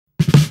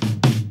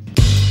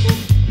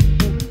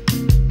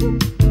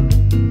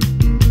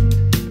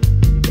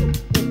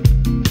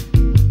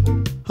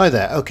Hi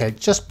there. Okay,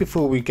 just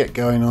before we get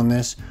going on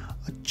this,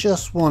 I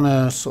just want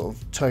to sort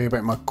of tell you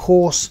about my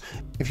course.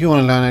 If you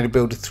want to learn how to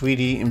build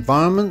 3D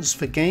environments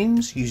for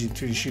games using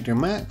 3D Studio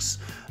Max,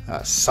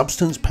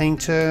 Substance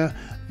Painter,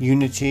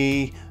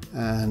 Unity,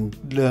 and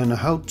learn a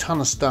whole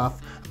ton of stuff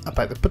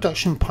about the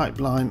production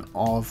pipeline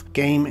of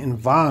game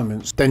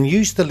environments, then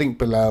use the link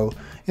below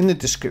in the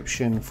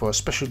description for a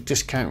special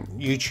discount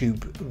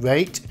YouTube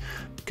rate.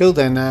 Go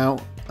there now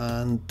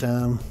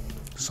and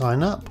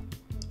sign up.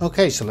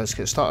 Okay, so let's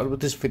get started with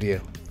this video.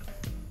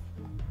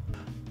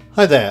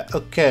 Hi there.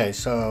 Okay,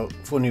 so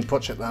for a new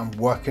project that I'm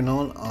working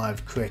on,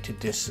 I've created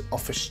this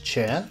office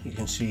chair. You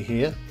can see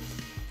here.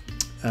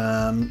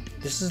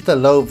 This is the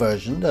low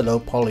version, the low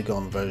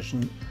polygon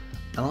version,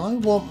 and I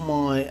want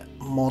my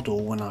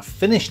model, when I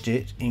finished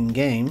it in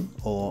game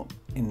or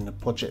in the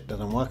project that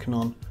I'm working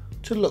on,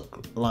 to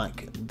look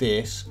like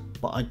this,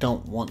 but I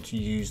don't want to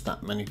use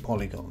that many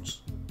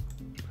polygons.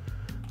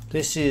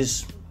 This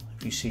is,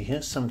 if you see here,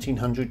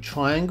 1700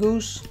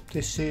 triangles.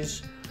 This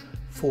is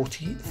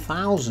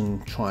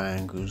 40,000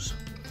 triangles.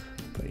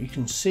 But you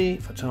can see,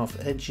 if I turn off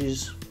the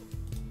edges,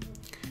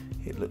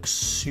 it looks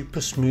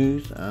super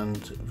smooth and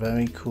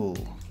very cool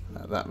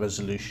at that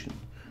resolution.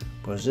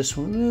 Whereas this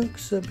one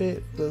looks a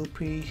bit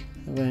ropey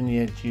around the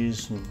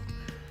edges, and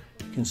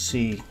you can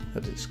see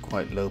that it's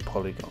quite low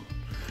polygon.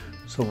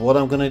 So what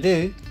I'm going to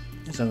do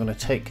is I'm going to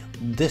take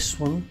this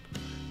one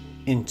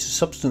into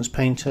Substance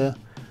Painter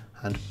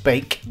and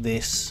bake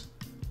this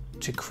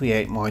to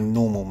create my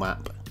normal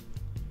map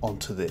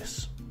onto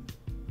this.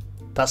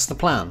 That's the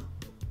plan.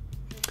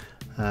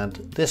 And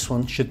this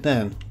one should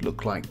then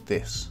look like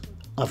this.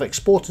 I've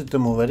exported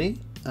them already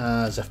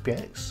as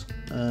FBX,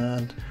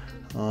 and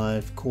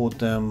I've called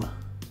them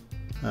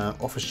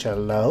Office Chair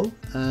Low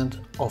and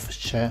Office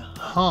Chair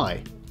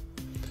High,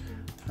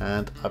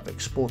 and I've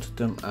exported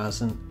them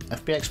as an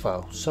FBX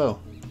file. So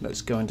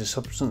let's go into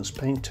Substance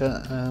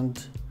Painter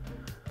and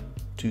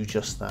do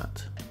just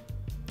that.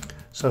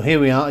 So here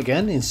we are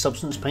again in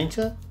Substance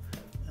Painter,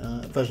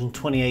 version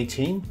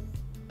 2018,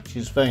 which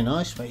is very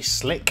nice, very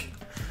slick,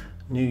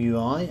 new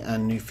UI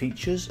and new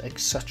features,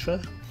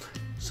 etc.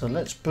 So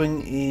let's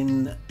bring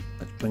in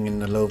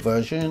the low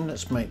version.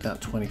 Let's make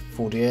that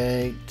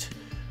 2048.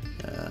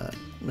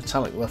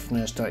 Metallic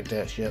roughness, direct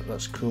dash. Yep,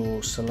 that's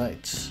cool.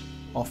 Select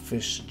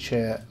Office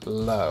Chair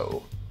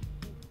Low.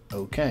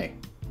 Okay.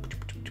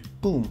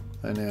 Boom,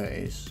 and there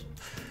it is.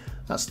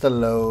 That's the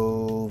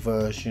low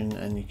version,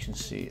 and you can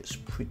see it's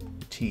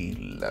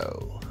pretty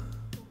low.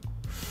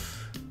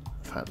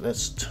 In fact,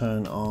 let's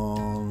turn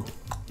on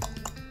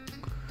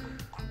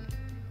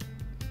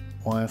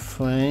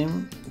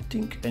wireframe,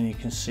 and you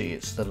can see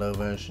it's the low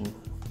version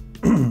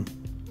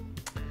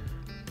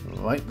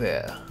right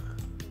there.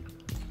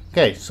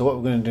 Okay, so what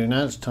we're going to do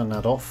now is turn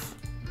that off,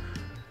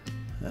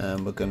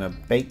 and we're going to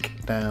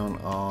bake down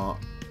our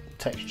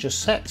texture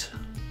set.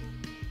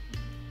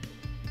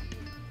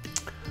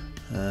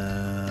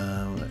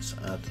 Let's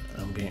add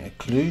ambient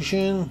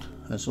occlusion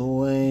as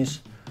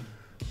always,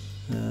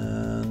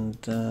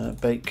 and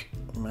bake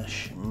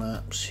mesh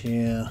maps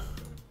here.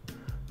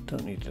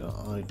 Don't need it.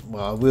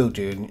 Well, I will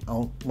do.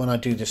 When I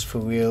do this for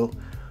real,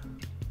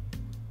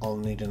 I'll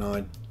need an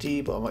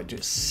ID, but I might do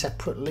it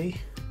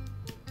separately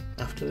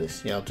after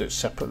this. Yeah, I'll do it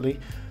separately.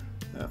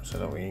 So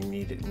I don't really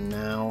need it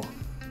now.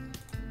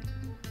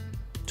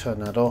 Turn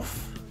that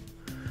off.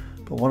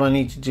 But what I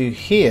need to do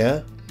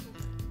here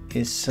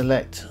is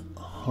select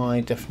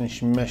high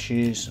definition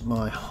meshes,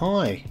 my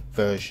high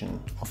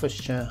version, Office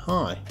Chair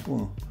High.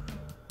 Boom.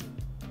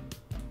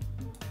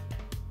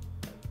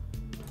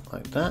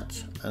 Like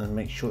that, and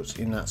make sure it's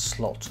in that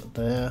slot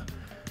there,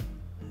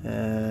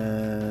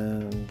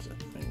 and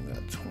make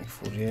that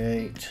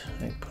 2048.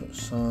 Output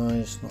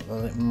size, not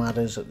that it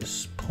matters at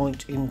this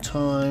point in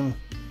time.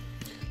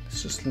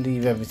 Let's just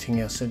leave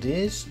everything as it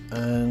is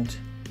and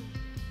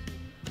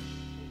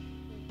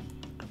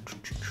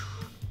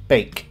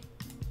bake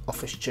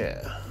office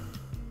chair.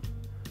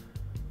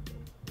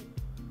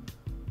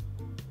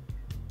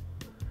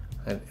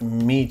 And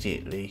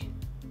immediately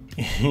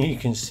you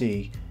can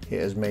see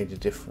it has made a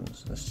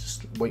difference. Let's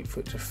just wait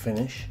for it to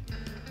finish.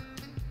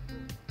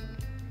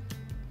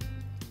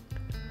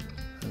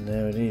 And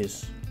there it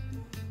is.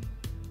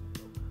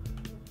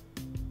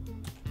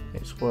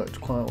 It's worked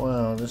quite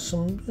well. There's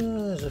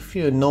a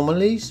few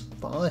anomalies,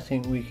 but I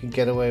think we can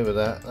get away with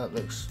that. That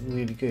looks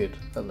really good.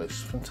 That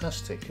looks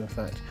fantastic, in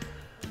fact.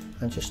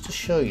 And just to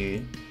show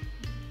you,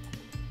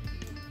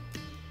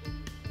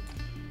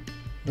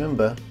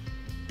 remember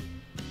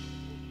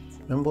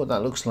what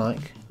that looks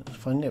like.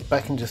 If I nip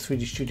back into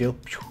 3D Studio,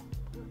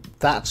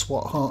 that's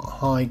what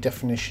high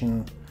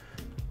definition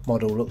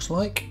model looks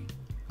like.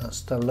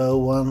 That's the low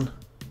one.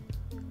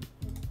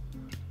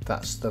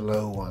 That's the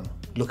low one,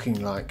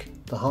 looking like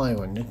the high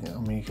one. I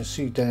mean, you can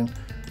see down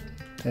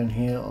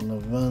here on the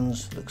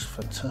runs, looks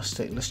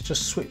fantastic. Let's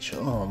just switch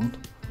on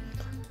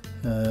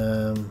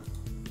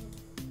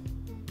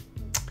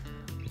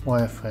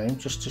wireframe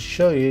just to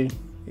show you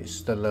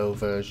it's the low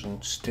version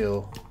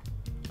still.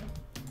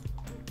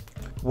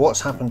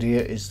 What's happened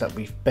here is that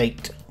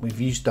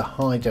we've used the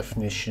high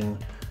definition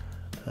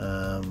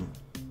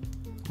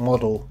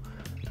model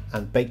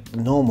and baked the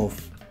normal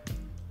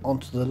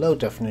onto the low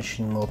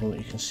definition model.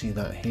 You can see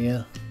that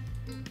here.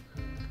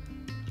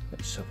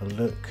 Let's have a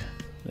look.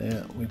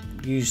 There,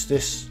 we've used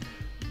this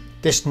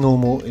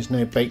normal is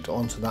now baked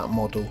onto that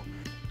model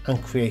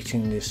and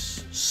creating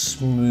this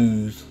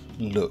smooth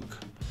look,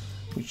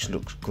 which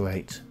looks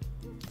great.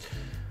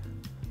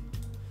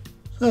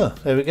 So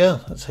there we go,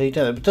 that's how you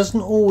do it. It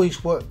doesn't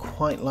always work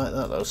quite like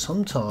that though.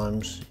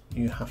 Sometimes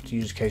you have to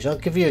use cage. I'll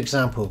give you an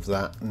example of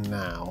that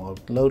now. I'll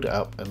load it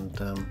up, and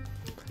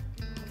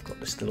I've got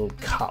this little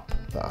cup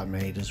that I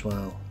made as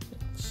well.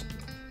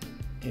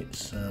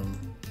 It's in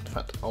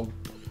fact,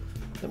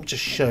 let me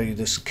just show you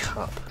this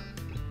cup.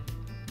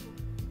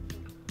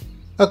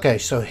 Okay,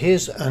 so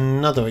here's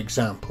another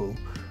example.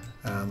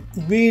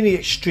 Really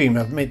extreme.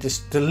 I've made this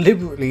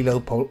deliberately low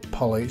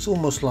poly. It's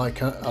almost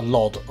like a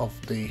LOD of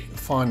the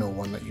final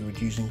one that you would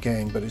use in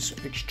game, but it's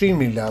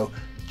extremely low,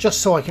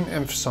 just so I can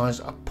emphasize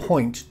a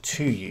point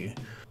to you.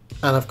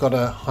 And I've got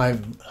a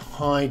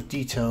high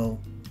detail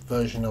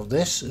version of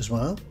this as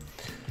well.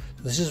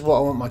 This is what I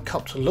want my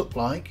cup to look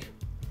like.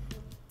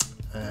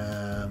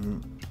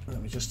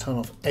 Let me just turn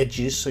off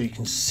edges so you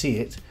can see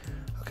it.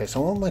 Okay,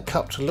 so I want my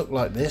cup to look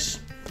like this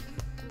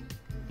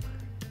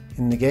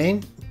in the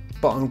game,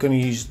 but I'm going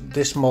to use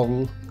this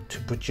model to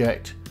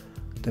project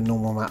the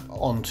normal map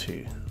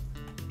onto.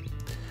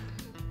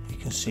 You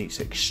can see it's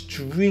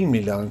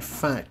extremely low. In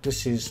fact,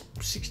 this is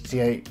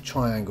 68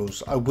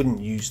 triangles. I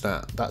wouldn't use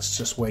that. That's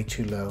just way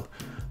too low.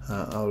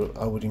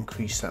 I would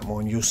increase that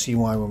more, and you'll see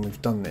why when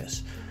we've done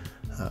this.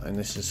 And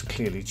this is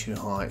clearly too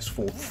high. It's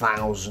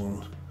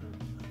 4,000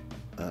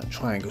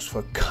 triangles for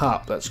a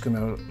cup. That's going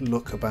to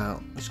look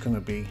about, it's going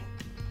to be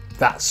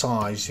that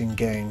size in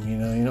game. You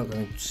know, you're not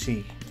going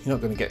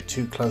to get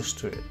too close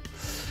to it.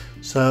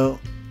 So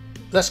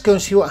let's go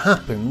and see what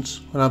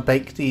happens when I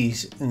bake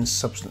these in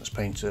Substance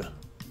Painter.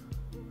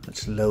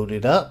 Let's load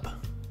it up.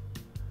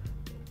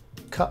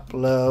 Cup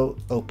low,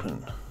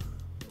 open.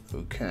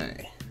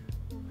 Okay.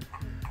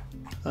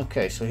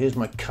 Okay, so here's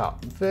my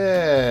cup,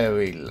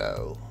 very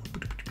low.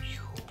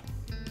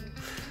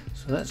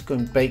 So let's go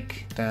and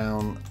bake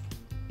down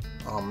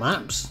our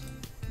maps.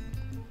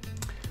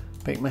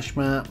 Bake mesh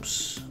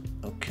maps.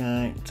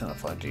 Okay, don't know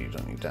if I do,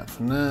 don't need that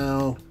for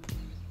now.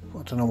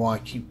 I don't know why I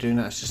keep doing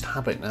that, it's just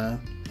habit now.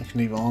 I can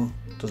leave it on,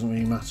 doesn't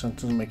really matter,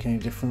 doesn't make any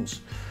difference.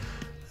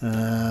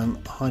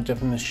 High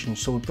definition,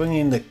 so we're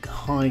bringing the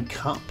high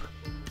cup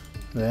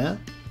there.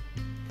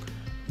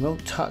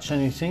 Won't touch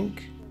anything,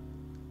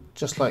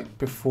 just like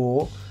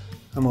before,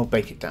 and we'll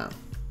bake it down.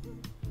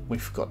 We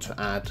forgot to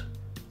add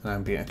an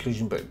ambient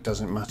occlusion, but it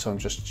doesn't matter, I'm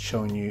just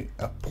showing you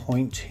a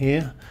point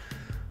here.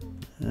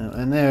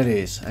 And there it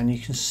is, and you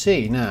can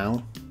see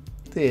now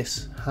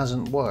this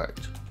hasn't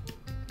worked.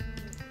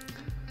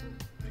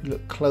 If you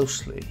look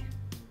closely,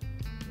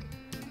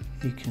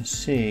 you can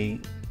see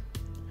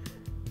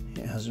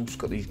it's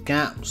got these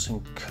gaps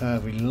and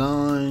curvy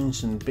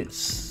lines and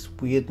bits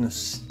weirdness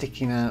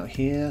sticking out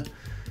here,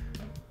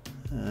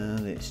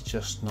 and it's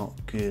just not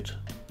good.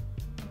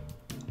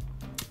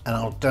 And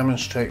I'll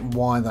demonstrate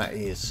why that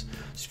is.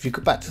 So if you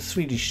go back to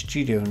 3D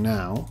Studio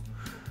now,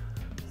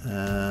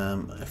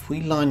 if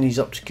we line these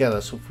up together,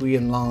 so if we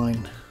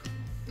align,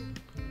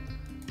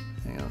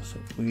 so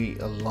if we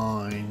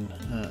align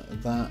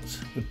that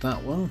with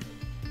that one,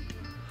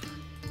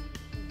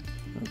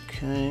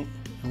 okay,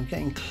 and we're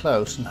getting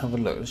close, and have a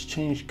look. Let's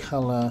change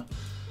color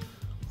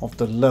of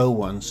the low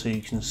one so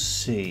you can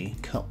see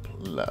cup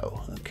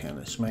low. Okay,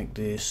 let's make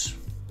this.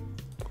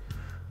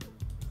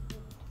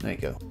 There you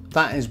go.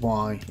 That is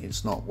why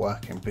it's not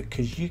working,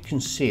 because you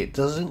can see it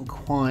doesn't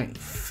quite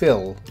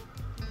fill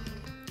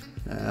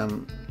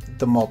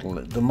the model.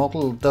 The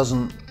model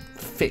doesn't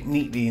fit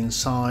neatly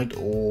inside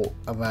or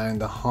around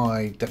the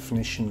high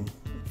definition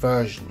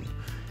version,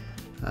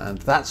 and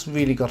that's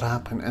really got to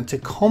happen. And to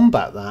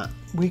combat that,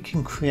 we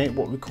can create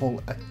what we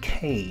call a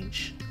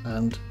cage,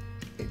 and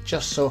it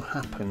just so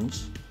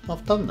happens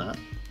I've done that.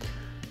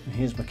 And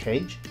here's my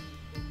cage.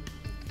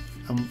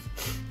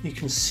 You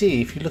can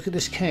see, if you look at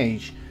this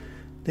cage,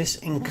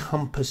 this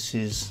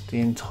encompasses the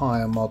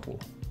entire model.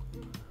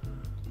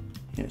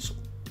 It's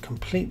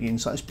completely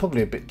inside. It's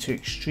probably a bit too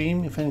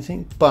extreme, if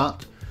anything,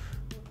 but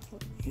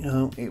you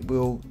know,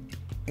 it'll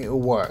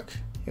work.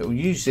 It will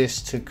use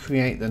this to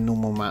create the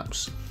normal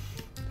maps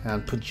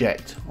and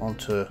project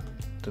onto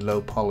the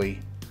low poly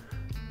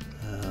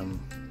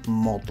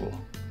model,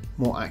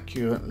 more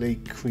accurately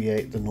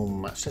create the normal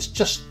maps. Let's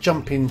just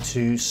jump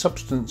into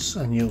Substance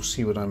and you'll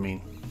see what I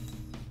mean.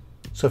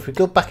 So if we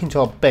go back into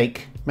our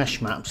bake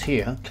mesh maps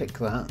here, click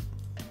that.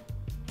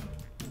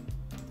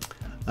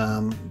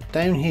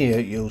 Down here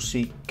you'll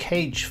see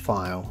cage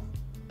file.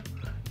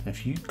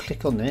 If you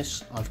click on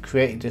this, I've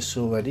created this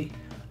already.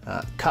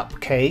 Cup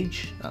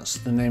cage, that's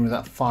the name of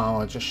that file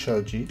I just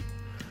showed you.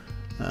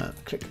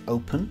 Click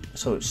open,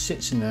 so it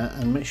sits in there,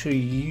 and make sure you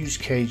use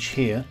cage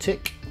here,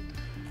 tick,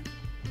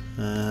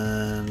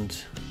 and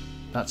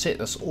that's it.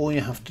 That's all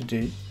you have to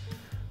do.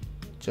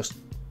 Just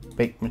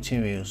baked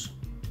materials,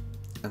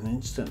 and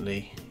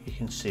instantly you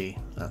can see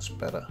that's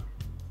better.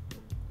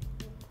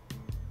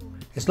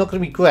 It's not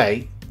going to be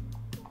great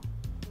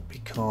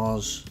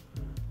because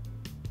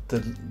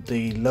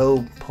the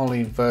low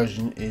poly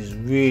version is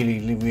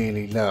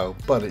really low,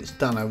 but it's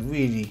done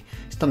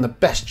the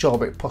best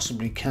job it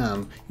possibly can.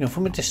 You know,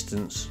 from a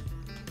distance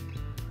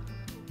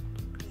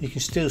you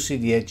can still see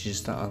the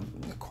edges that are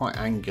quite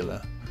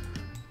angular,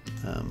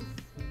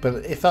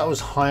 but if that was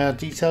higher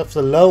detail, if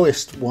the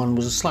lowest one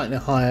was a slightly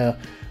higher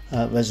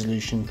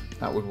resolution,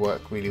 that would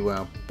work really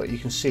well. But you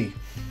can see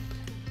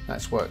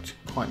that's worked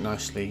quite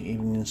nicely.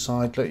 Even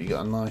inside, look, you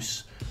got a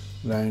nice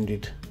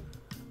rounded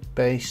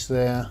base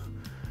there.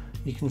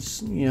 You can,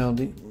 you know,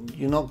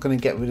 you're not going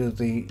to get rid of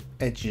the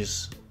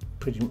edges,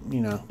 pretty, you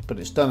know, but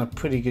it's done a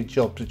pretty good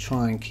job to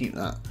try and keep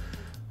that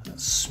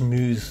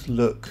smooth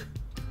look,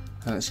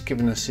 and it's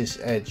given us this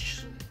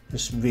edge,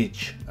 this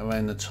ridge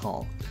around the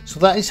top. So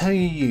that is how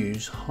you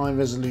use high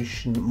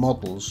resolution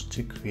models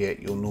to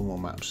create your normal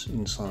maps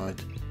inside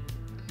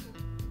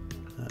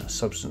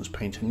Substance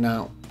Painter.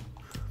 Now,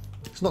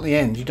 it's not the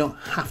end. You don't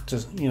have to,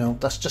 you know,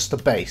 that's just the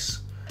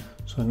base.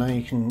 So now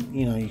you can,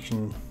 you know, you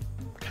can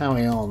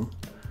carry on.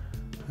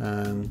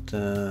 And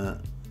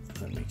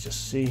let me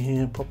just see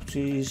here,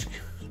 properties,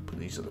 put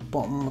these at the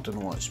bottom. I don't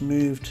know why it's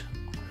moved.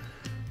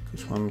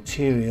 It's my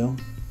material.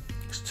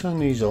 Let's turn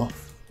these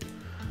off.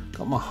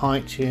 Got my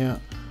height here.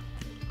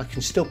 I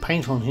can still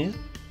paint on here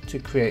to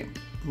create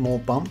more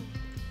bump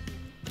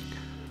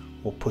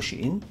or push it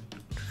in.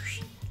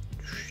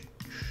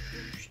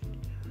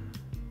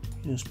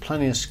 There's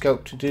plenty of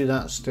scope to do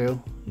that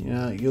still. You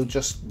know, you'll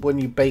just, when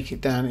you bake it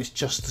down, it's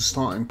just the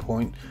starting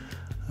point.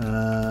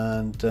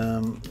 And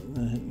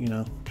you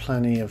know,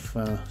 plenty of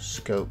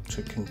scope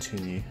to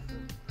continue,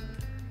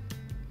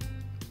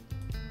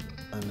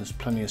 and there's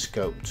plenty of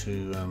scope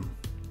to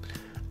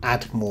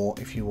add more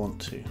if you want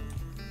to.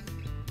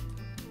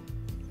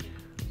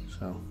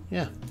 So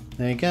yeah,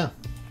 there you go.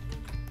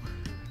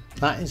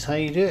 That is how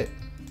you do it.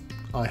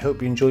 I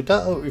hope you enjoyed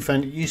that. I hope you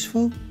found it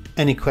useful.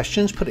 Any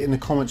questions, put it in the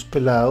comments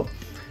below,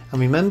 and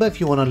remember,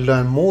 if you want to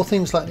learn more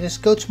things like this,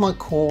 go to my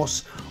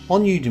course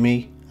on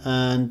Udemy.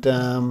 And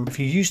if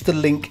you use the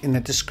link in the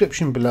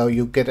description below,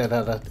 you'll get it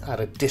at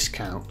a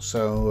discount.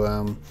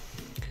 So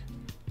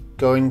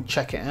go and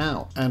check it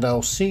out, and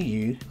I'll see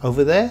you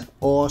over there,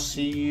 or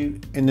see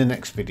you in the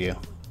next video.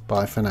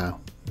 Bye for now.